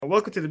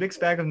Welcome to the Big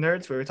Bag of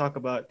Nerds, where we talk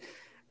about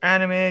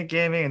anime,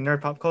 gaming, and nerd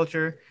pop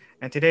culture.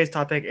 And today's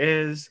topic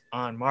is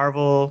on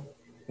Marvel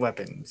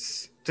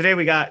weapons. Today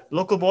we got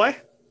local boy,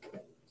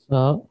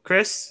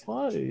 Chris.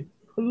 Hi.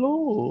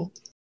 Hello.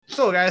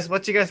 So, guys,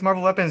 what you guys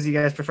Marvel weapons do you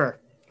guys prefer,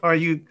 or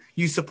you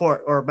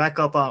support, or back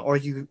up on, or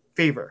you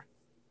favor?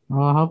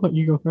 How about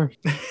you go first?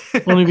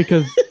 Only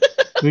because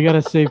we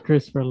gotta save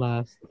Chris for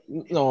last.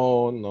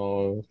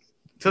 No.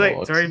 Too late.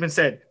 No, It's already been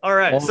said. All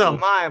right. So Oh.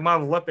 my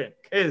Marvel weapon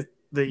is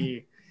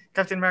the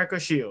Captain America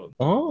shield.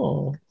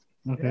 Oh.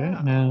 Okay,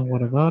 Yeah. and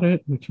what about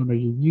it? Which one are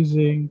you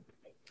using?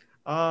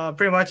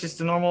 Pretty much it's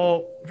the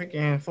normal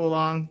freaking full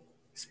on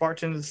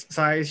Spartan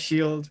size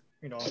shield.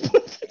 You know.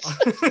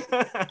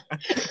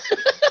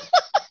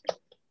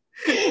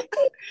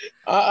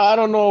 I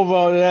don't know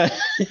about that.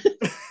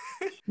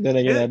 Then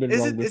again, I've been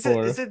wrong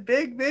before. Is it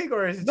big,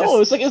 or is it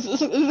No, just... it's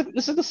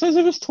like the size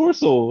of his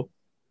torso.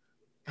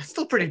 That's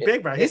still pretty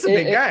big, bro. He's a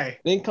big guy.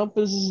 It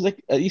encompasses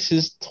like at least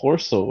his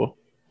torso.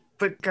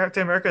 But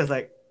Captain America is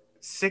like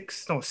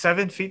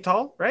 7 feet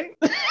tall, right?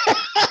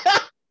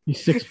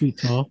 He's 6 feet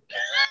tall.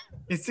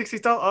 He's 6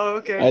 feet tall. Oh,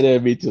 okay. I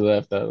didn't mean to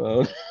laugh that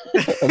loud.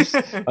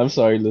 I'm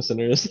sorry,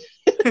 listeners.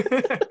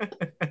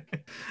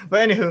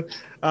 But anywho,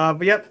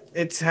 but yep,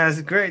 it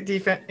has great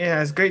defense. It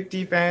has great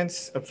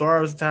defense,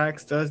 absorbs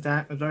attacks,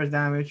 absorbs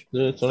damage.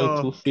 Yeah, it's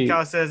only 2 feet.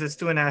 Kyle says it's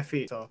 2.5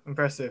 feet. So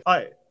impressive. All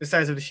right, the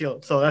size of the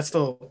shield. So that's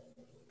still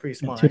pretty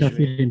small. 2.5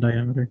 actually. feet in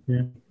diameter.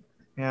 Yeah.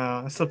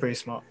 Yeah, it's still pretty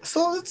small.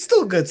 So it's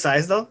still good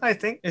size though. I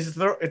think it's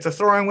a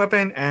throwing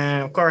weapon,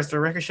 and of course the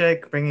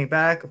ricochet, bringing it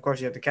back. Of course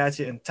you have to catch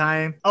it in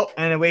time. Oh,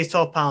 and it weighs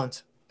 12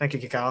 pounds. Thank you,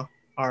 Kikao,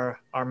 our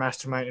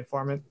mastermind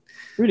informant.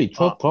 Really,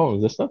 12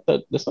 pounds. That's not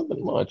that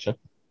much.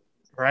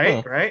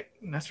 Right, right.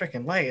 That's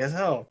freaking light as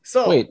hell.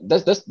 So wait,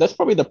 that's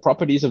probably the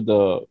properties of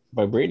the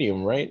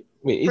vibranium, right?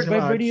 Wait, is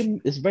Pretty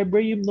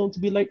vibranium known to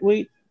be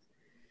lightweight?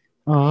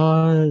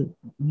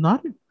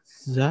 Not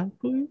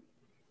exactly.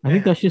 I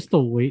think that's just the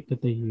weight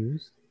that they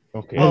use.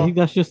 Okay. I think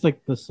that's just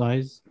like the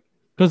size,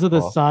 because of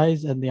the Oh.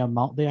 size and the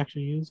amount they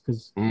actually use.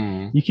 Because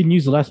Mm, you can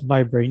use less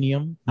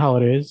vibranium, how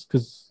it is,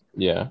 because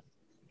yeah.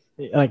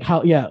 like how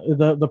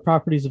the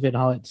properties of it,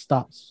 how it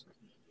stops,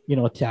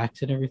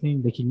 attacks and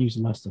everything. They can use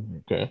less of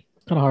it. Okay.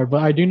 It's kind of hard,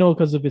 but I do know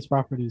because of its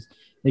properties,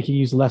 they can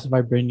use less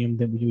vibranium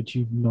than what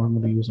you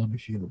normally use on a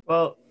shield.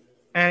 well,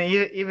 and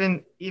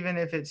even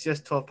if it's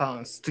just 12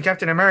 pounds to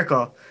Captain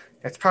America,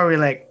 it's probably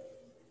like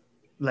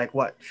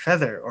what,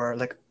 feather, or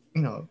like,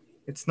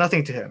 it's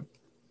nothing to him.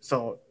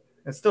 So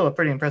it's still a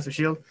pretty impressive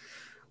shield.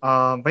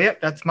 But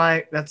yep, that's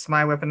my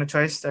weapon of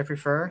choice. I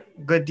prefer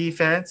good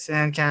defense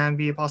and can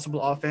be a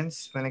possible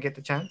offense when I get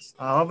the chance.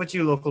 How about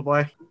you, local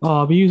boy?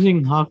 I'll be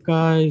using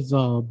Hawkeye's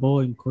bow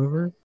and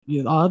quiver.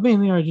 Yeah,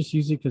 mainly I just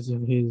use it because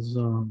of his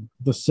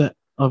the set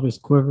of his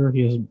quiver.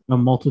 He has a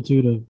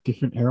multitude of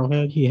different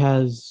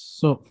arrowheads.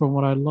 So from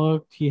what I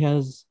looked, he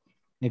has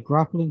a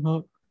grappling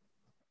hook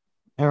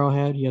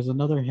arrowhead. He has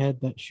another head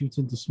that shoots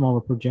into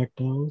smaller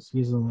projectiles. He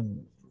has a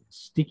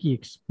sticky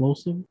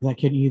explosive that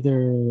can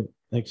either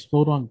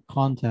explode on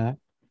contact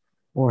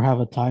or have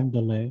a time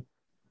delay.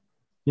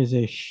 He has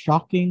an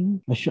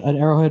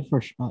arrowhead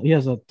he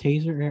has a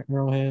taser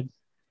arrowhead,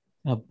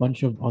 and a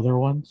bunch of other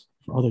ones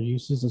for other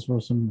uses, as well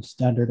as some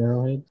standard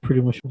arrowhead.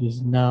 Pretty much what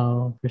is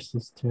now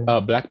Chris's turn.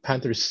 Black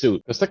Panther's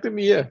suit. It's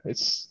technically, yeah,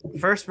 it's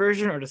First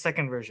version or the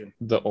second version?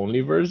 the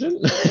only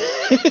version.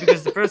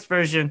 Because the first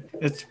version,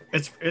 it's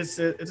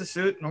a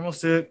suit, normal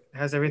suit,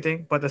 has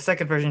everything. But the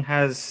second version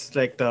has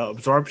like the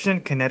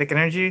absorption, kinetic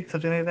energy,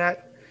 something like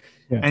that.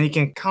 Yeah. And you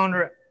can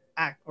counteract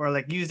or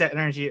like use that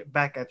energy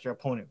back at your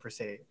opponent per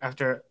se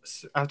after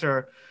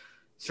a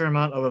certain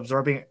amount of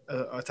absorbing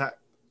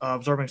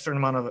absorbing a certain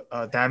amount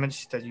of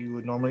damage that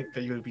you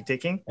would be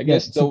taking. I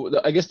guess the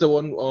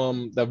one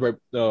the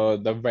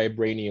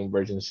vibranium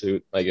version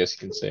suit, I guess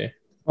you can say.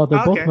 Oh,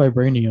 they're both Okay.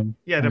 vibranium.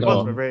 Yeah, they're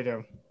both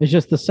vibranium. It's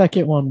just the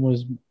second one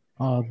was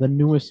the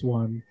newest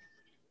one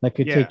that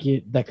could take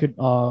it. That could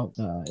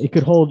it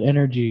could hold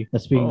energy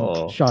that's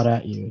being shot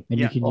at you, and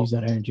you can use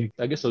that energy.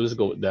 I guess I'll just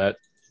go with that.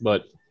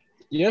 But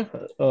yeah,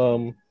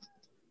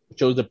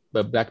 chose the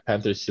Black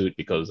Panther suit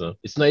because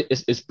it's nice.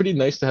 It's pretty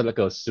nice to have like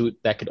a suit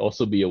that could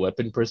also be a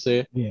weapon per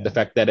se. Yeah. The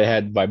fact that it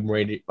had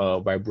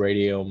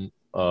vibranium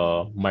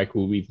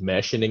microwave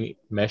mesh in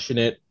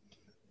it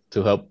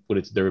to help with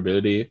its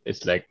durability.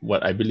 It's like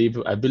what I believe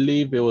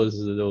it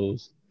was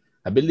those.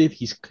 I believe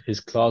his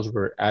claws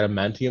were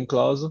adamantium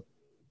claws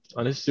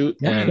on his suit.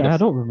 Yeah, and I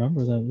don't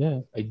remember that. Yeah.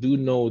 I do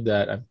know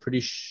that I'm pretty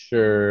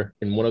sure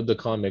in one of the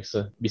comics,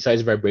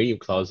 besides vibranium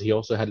claws, he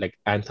also had like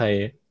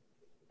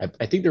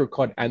I think they were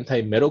called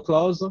anti-metal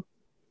claws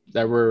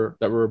that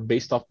were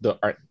based off the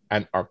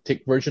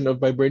Antarctic version of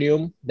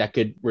vibranium that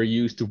were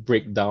used to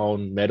break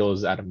down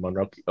metals at a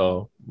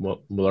molecular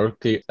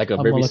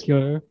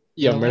molecular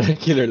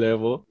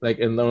level. Like,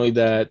 and not only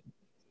that,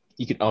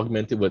 you can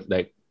augment it with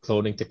like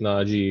cloning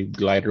technology,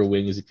 glider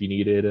wings if you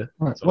needed.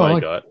 That's what I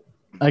got.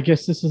 I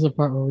guess this is a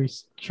part where we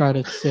try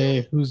to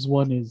say whose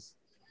one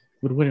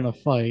would win in a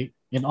fight.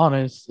 And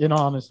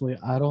honestly,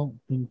 I don't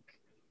think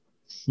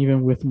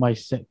even with my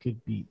set,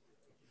 could beat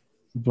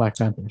Black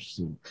Panther's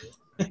suit.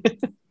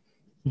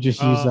 You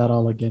just use that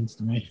all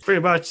against me.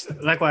 Pretty much.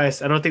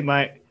 Likewise, I don't think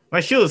my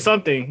shield is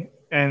something,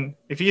 and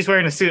if he's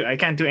wearing a suit, I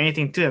can't do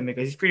anything to him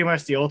because he's pretty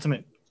much the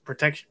ultimate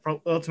protection,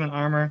 ultimate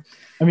armor.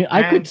 I mean,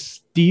 I could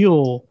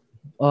steal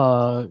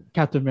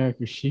Captain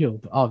America's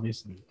shield,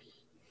 obviously,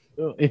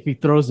 if he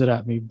throws it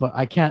at me, but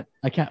I can't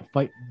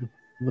fight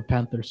the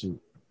Panther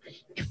suit.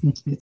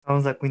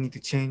 Sounds like we need to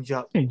change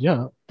up. Change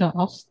up?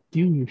 I'll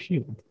steal your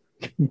shield.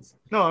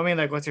 No, I mean,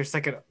 like, what's your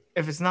second?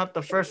 If it's not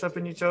the first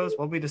weapon you chose,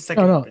 what will be the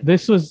second?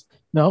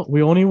 No,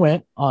 we only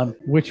went on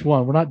which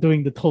one. We're not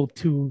doing the whole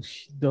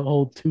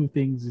two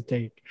things to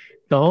take.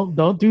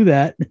 Don't do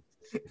that.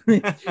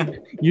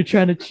 You're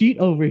trying to cheat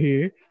over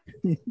here.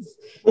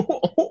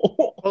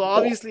 Well,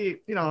 obviously,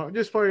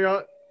 just point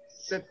out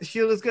that the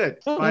shield is good.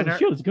 The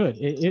shield is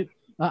good.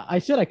 I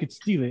said I could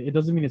steal it. It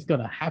doesn't mean it's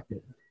gonna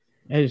happen.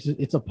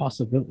 It's a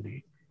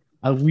possibility.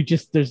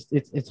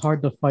 It's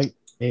hard to fight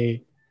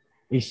a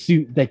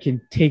suit that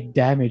can take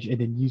damage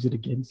and then use it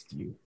against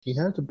you. He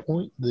had a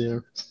point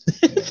there.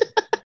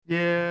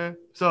 Yeah.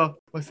 So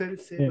what's it?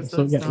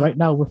 Right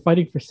now we're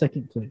fighting for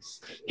second place.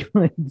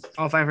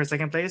 I'll fight for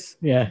second place.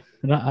 Yeah,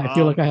 and I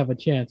feel like I have a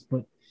chance,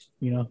 but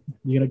you're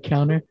gonna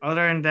counter.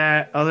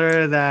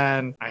 Other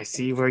than I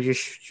see where you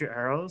shoot your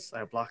arrows,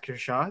 I block your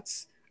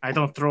shots. I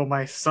don't throw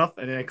my stuff,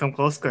 and then I come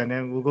close, and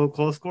then we'll go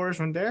close quarters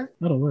from there.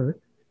 That'll work.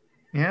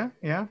 Yeah.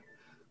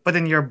 But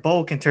then your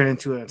bow can turn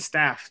into a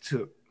staff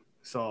too.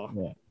 So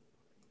yeah,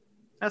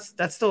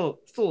 that's still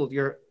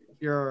your.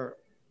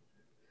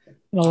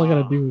 And all I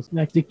gotta do is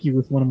stick you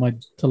with one of my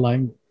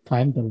time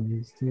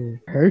delays to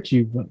hurt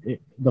you, but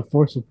the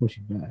force will push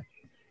you back.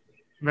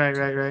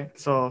 Right.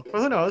 So,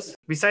 who knows?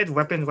 Besides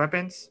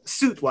weapons,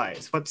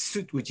 suit-wise, what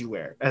suit would you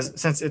wear?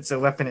 Since it's a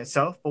weapon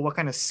itself, but what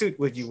kind of suit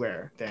would you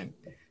wear then?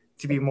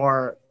 To be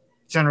more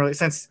generally,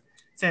 since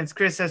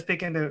Chris has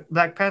picked the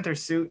Black Panther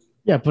suit.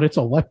 Yeah, but it's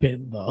a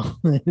weapon though.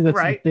 That's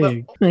right.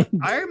 The thing.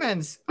 Iron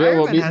Man's.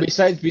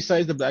 Besides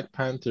the Black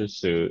Panther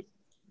suit.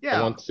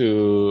 Yeah.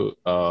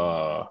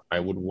 I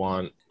would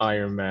want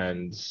Iron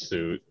Man's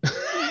suit.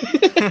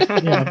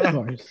 Yeah, of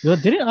course.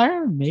 Didn't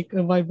Iron Man make a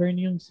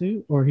vibranium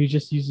suit, or he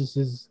just uses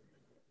his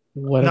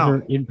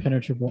whatever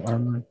impenetrable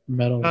armor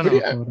metal?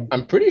 No.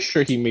 I'm pretty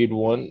sure he made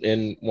one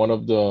in one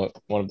of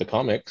the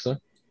comics.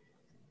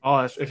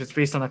 Oh, if it's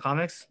based on the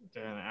comics,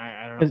 then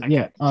I don't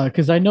know.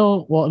 Because I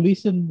know. Well, at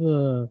least in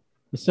the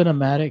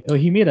cinematic,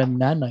 he made a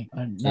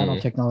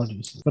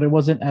nanotechnology suit, but it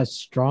wasn't as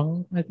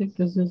strong, I think,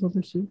 as his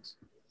other suits.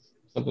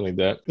 Something like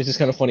that. Which is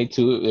kind of funny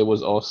too. It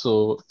was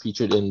also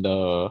featured in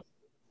the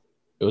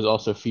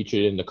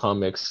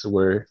comics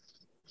where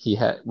he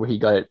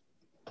got it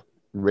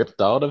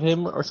ripped out of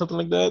him or something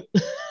like that.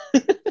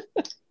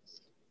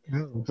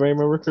 If I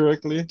remember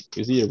correctly, it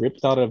was either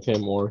ripped out of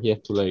him or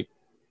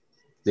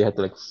they had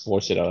to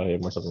force it out of him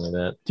or something like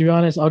that. To be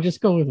honest, I'll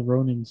just go with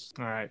Ronin's.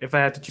 All right. If I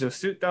had to choose a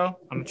suit though,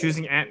 I'm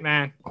choosing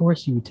Ant-Man. Of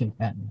course, you would take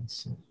Ant-Man's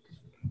suit.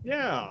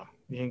 Yeah,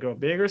 you can go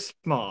big or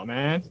small,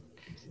 man.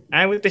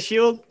 And with the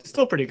shield,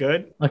 still pretty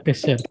good. Like I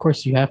said, of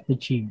course you have to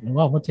cheat.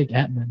 Well, we'll take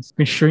Ant-Man's.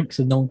 It shrinks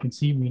so no one can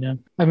see me now.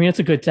 I mean, it's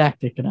a good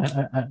tactic, and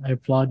I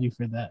applaud you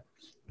for that.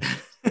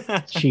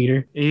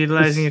 Cheater.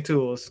 Utilizing your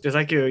tools. Just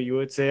like you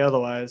would say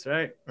otherwise,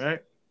 right? Right?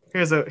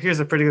 Here's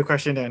a pretty good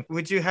question then.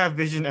 Would you have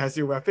Vision as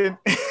your weapon?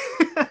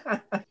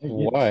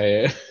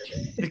 Why?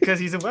 Because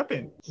he's a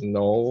weapon.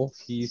 No,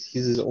 he's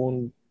his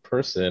own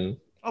person.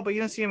 Oh, but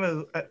you don't see him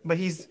as but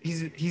he's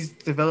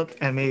developed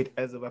and made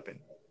as a weapon.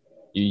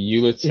 You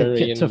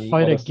utilitarian to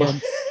fight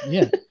against.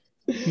 Yeah,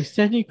 he's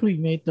technically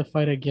made to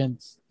fight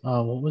against.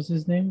 What was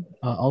his name?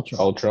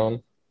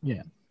 Ultron.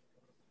 Yeah,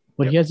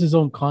 but he has his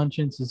own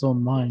conscience, his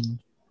own mind.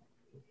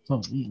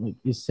 So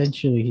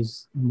essentially,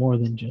 he's more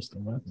than just a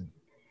weapon,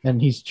 and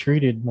he's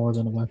treated more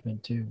than a weapon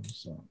too.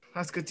 So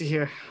that's good to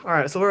hear. All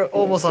right, so we're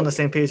almost on the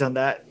same page on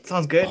that.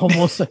 Sounds good.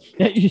 Almost,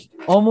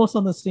 almost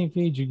on the same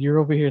page. You're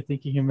over here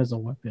thinking him as a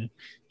weapon.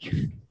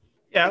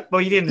 Yeah, but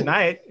you didn't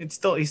deny it. He's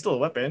still a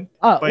weapon.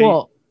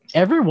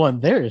 Everyone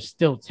there is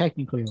still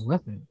technically a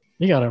weapon.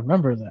 You gotta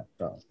remember that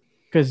though,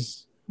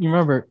 because you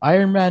remember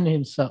Iron Man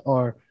himself,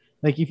 or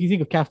like if you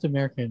think of Captain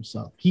America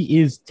himself,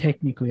 he is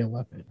technically a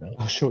weapon. Though.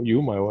 I'll show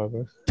you my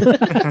weapon.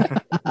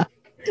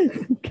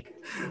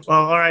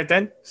 Well, all right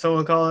then. So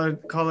we'll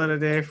call it a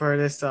day for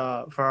this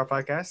for our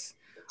podcast.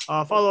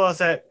 Follow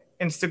us at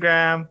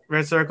Instagram,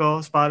 Red Circle,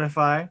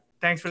 Spotify.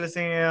 Thanks for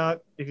listening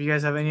out. If you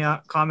guys have any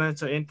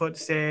comments or input to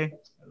say,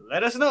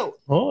 let us know.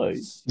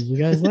 See you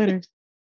guys later.